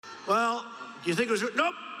Well, do you think it was?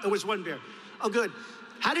 Nope, it was one beer. Oh, good.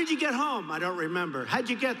 How did you get home? I don't remember. How'd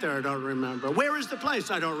you get there? I don't remember. Where is the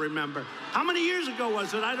place? I don't remember. How many years ago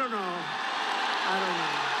was it? I don't know. I don't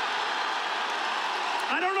know.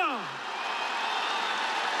 I don't know.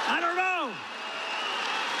 I don't know.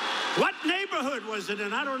 What neighborhood was it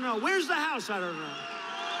in? I don't know. Where's the house? I don't know.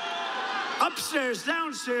 Upstairs,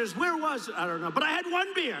 downstairs, where was it? I don't know. But I had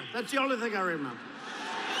one beer. That's the only thing I remember.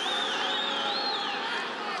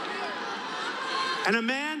 And a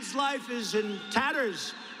man's life is in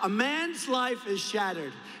tatters. A man's life is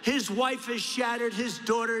shattered. His wife is shattered. His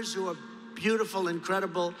daughters, who are beautiful,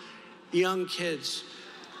 incredible young kids.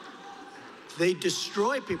 They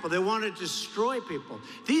destroy people. They want to destroy people.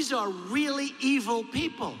 These are really evil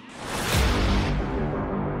people.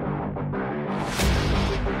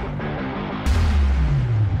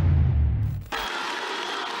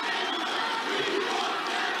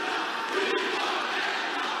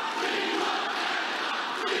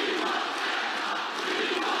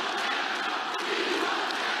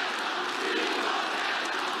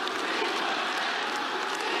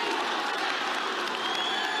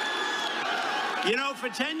 You know, for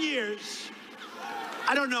 10 years,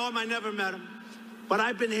 I don't know him, I never met him, but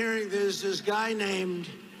I've been hearing there's this guy named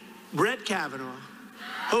Brett Kavanaugh,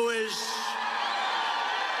 who is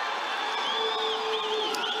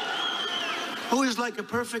like a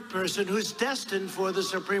perfect person, who's destined for the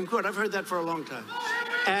Supreme Court. I've heard that for a long time.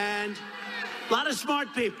 And a lot of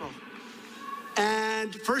smart people.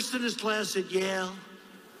 And first in his class at Yale,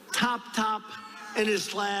 top in his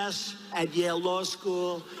class at Yale Law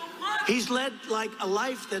School. He's led like a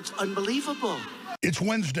life that's unbelievable. It's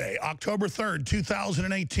Wednesday, October 3rd,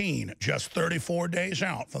 2018, just 34 days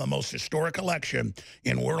out from the most historic election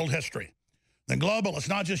in world history. The globalists,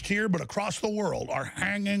 not just here, but across the world, are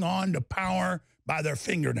hanging on to power by their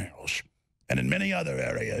fingernails. And in many other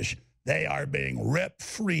areas, they are being ripped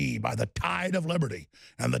free by the tide of liberty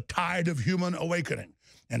and the tide of human awakening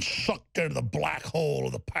and sucked into the black hole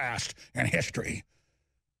of the past and history.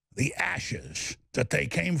 The ashes that they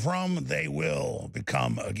came from, they will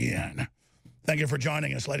become again. Thank you for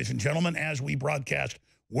joining us, ladies and gentlemen, as we broadcast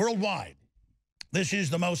worldwide. This is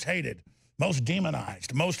the most hated, most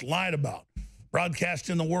demonized, most lied about broadcast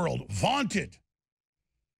in the world, vaunted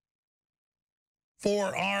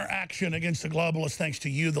for our action against the globalists. Thanks to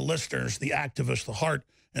you, the listeners, the activists, the heart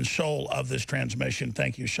and soul of this transmission.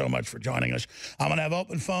 Thank you so much for joining us. I'm going to have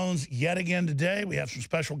open phones yet again today. We have some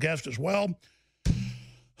special guests as well.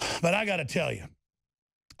 But I got to tell you,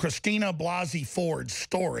 Christina Blasey Ford's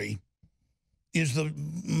story is the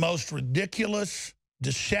most ridiculous,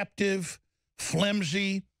 deceptive,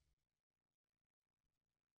 flimsy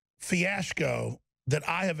fiasco that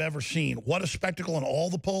I have ever seen. What a spectacle, and all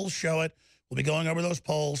the polls show it. We'll be going over those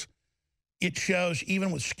polls. It shows, even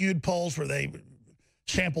with skewed polls where they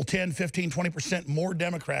sample 10, 15, 20% more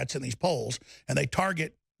Democrats in these polls, and they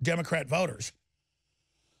target Democrat voters.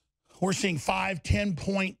 We're seeing 5-10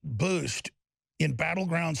 point boost in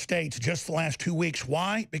battleground states just the last 2 weeks.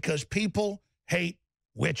 Why? Because people hate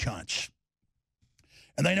witch hunts.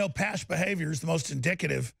 And they know past behavior is the most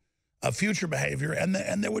indicative of future behavior. And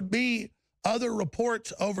there would be other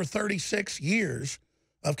reports over 36 years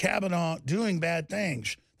of Kavanaugh doing bad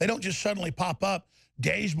things. They don't just suddenly pop up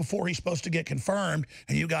days before he's supposed to get confirmed,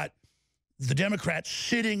 and you got the Democrats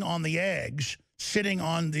sitting on the eggs, sitting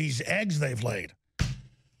on these eggs they've laid,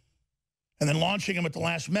 and then launching them at the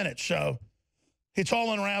last minute. So it's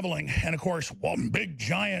all unraveling. And, of course, one big,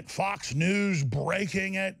 giant Fox News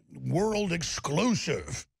breaking it, world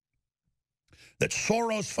exclusive, that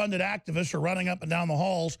Soros-funded activists are running up and down the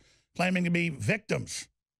halls claiming to be victims.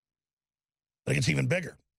 But it gets even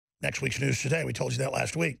bigger. Next week's News Today, we told you that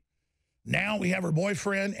last week. Now we have her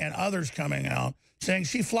boyfriend and others coming out saying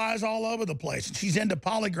she flies all over the place and she's into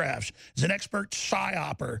polygraphs, is an expert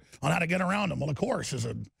psyoper on how to get around them. Well, of course, as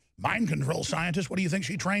a mind control scientist, what do you think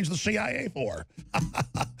she trains the CIA for?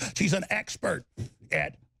 She's an expert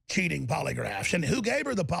at cheating polygraphs. And who gave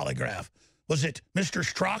her the polygraph? Was it Mr.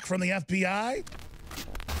 Strzok from the FBI?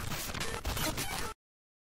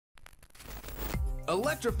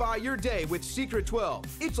 Electrify your day with Secret 12.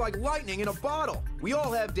 It's like lightning in a bottle. We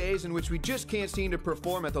all have days in which we just can't seem to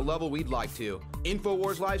perform at the level we'd like to.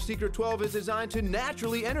 InfoWars Life Secret 12 is designed to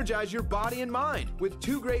naturally energize your body and mind with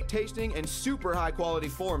 2 great tasting and super high quality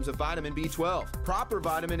forms of vitamin B12. Proper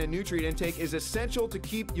vitamin and nutrient intake is essential to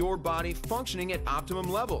keep your body functioning at optimum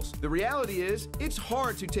levels. The reality is, it's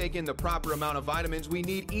hard to take in the proper amount of vitamins we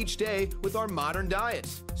need each day with our modern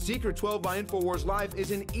diets. Secret 12 by InfoWars Life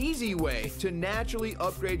is an easy way to naturally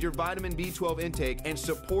upgrade your vitamin B12 intake and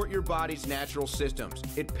support your body's natural system. systems.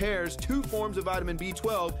 It pairs 2 forms of vitamin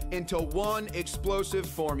B12 into one explosive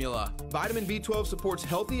formula. Vitamin B12 supports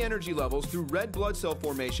healthy energy levels through red blood cell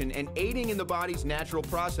formation and aiding in the body's natural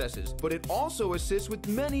processes, but it also assists with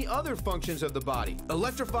many other functions of the body.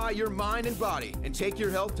 Electrify your mind and body and take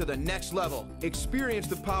your health to the next level. Experience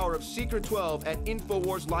the power of Secret 12 at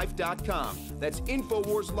InfoWarsLife.com. That's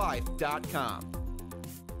InfoWarsLife.com.